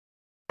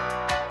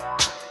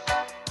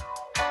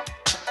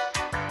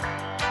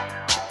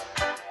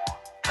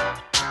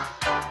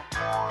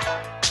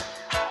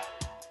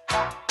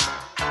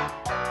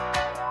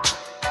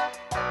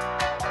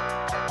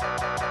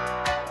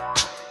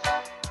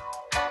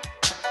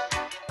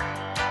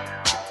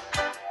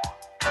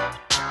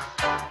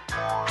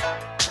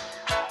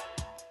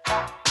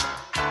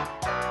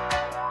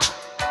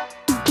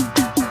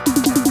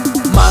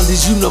mind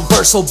is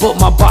universal, but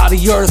my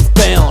body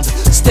earthbound.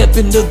 Step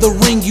into the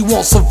ring, you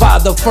won't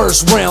survive the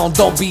first round.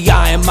 Don't be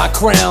eyeing my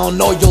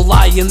crown, or you'll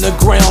lie in the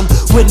ground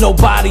with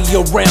nobody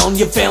around.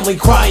 Your family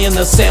crying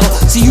the sound.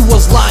 See, you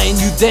was lying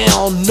you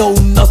down. Know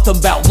nothing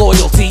about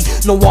loyalty.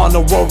 No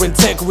honor or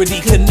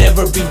integrity, could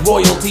never be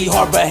royalty.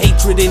 Harbor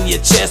hatred in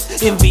your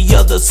chest, envy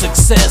of the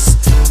success.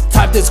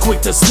 Type that's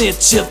quick to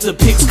snitch if the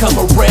pigs come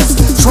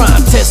arrest. Try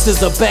and test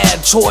is a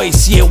bad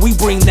choice, yeah, we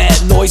bring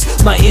that noise.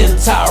 My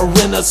entire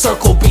inner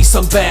circle be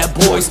some bad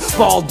boys.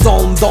 Ball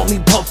dome, don't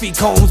need puffy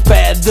combs,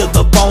 bad to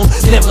the bone.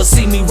 Never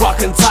see me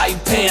rocking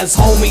tight pants,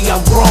 homie,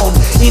 I'm grown.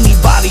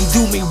 Anybody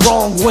do me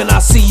wrong, when I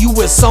see you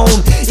it's on.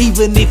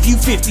 Even if you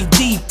 50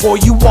 deep or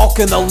you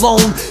walking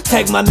alone,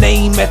 tag my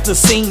name at the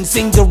scene,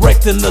 sing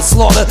directing the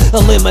slaughter.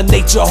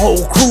 Eliminate your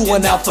whole crew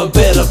in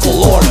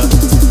alphabetical order.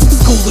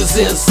 School is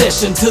in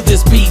session to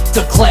this beat.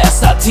 The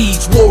class I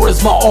teach, war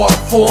is my art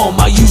form.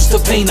 I used to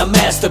paint a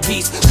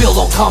masterpiece, built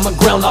on common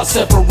ground, not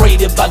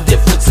separated by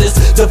differences.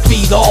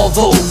 Defeat all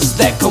those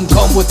that come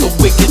with the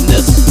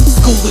wickedness.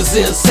 School is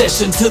in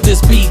session to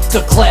this beat.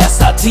 The class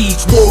I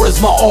teach, war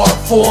is my art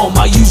form.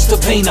 I used to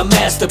paint a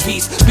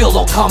masterpiece, built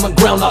on common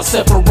ground, not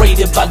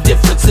separated by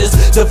differences.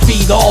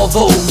 Defeat all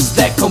those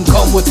that come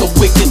with the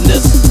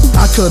wickedness.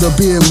 I could have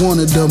been one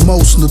of the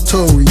most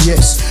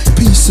notorious.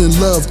 Peace and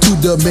love to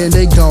the man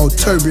they call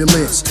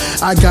turbulence.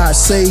 I got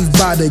saved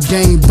by the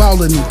game,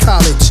 ballin' in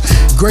college.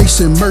 Grace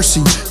and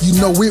mercy, you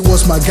know it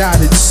was my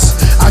guidance.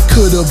 I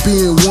could have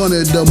been one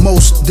of the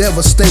most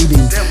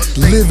devastating.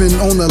 Living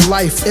on a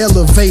life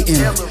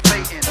elevating.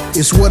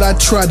 It's what I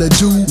try to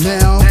do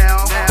now.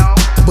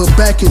 But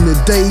back in the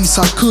days,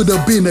 I could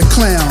have been a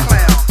clown.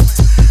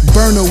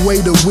 Burn away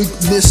the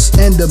weakness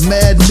and the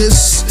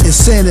madness.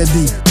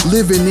 Insanity,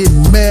 living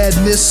in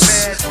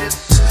madness.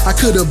 I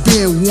could have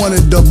been one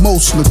of the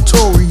most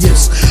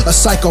notorious, a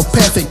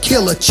psychopathic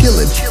killer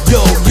chillin'.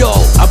 Yo,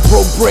 I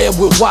broke bread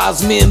with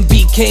wise men,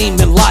 became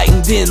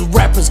enlightened in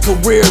rappers'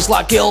 careers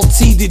like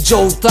LT to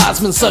Joe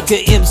Theismann. Sucker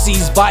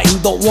MCs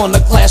biting, don't wanna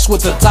clash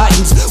with the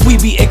titans.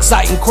 We be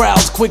exciting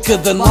crowds quicker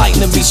than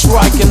lightning be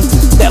striking.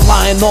 That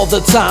lying all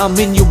the time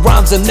in your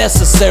rhymes are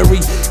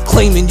necessary.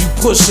 Claiming you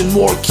pushing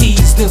more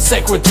keys than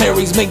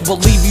secretaries. Make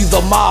believe you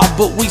the mob,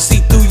 but we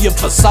see through your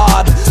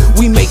facade.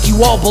 We make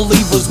you all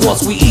believers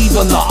once we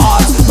even the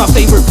odds. My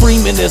favorite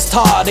Freeman is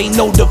Todd, ain't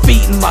no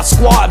defeating my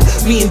squad.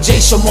 Me and J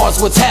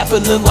Shumar's what's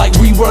happening like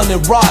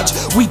rerunning Raj.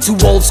 We two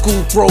old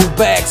school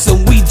throwbacks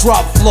and we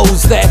drop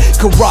flows that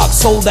could rock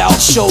sold out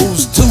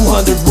shows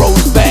 200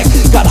 rows back.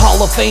 Got Hall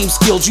of Fame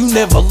skills, you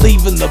never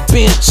leaving the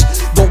bench.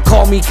 Don't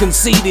call me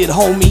conceited,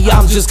 homie,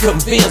 I'm just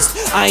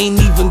convinced. I ain't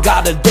even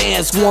gotta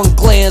dance, one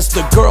glance,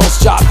 the girls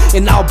jock,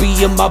 and I'll be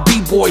in my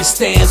b-boy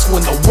stance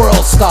when the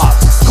world stops.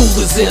 School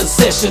is in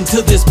session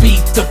to this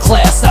beat. The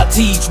class I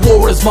teach,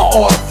 war is my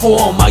art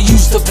form. I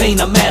used to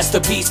paint a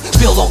masterpiece,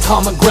 built on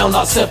common ground,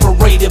 not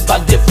separated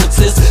by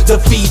differences.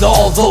 Defeat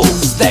all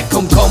those that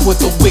come with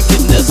the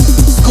wickedness.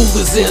 School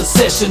is in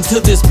session to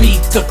this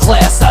beat. The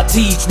class I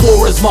teach,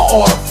 war is my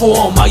art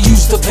form. I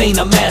used to paint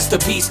a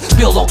masterpiece,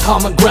 built on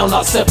common ground,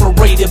 not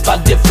separated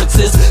by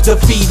differences.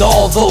 Defeat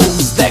all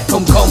those that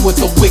come with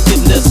the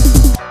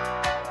wickedness.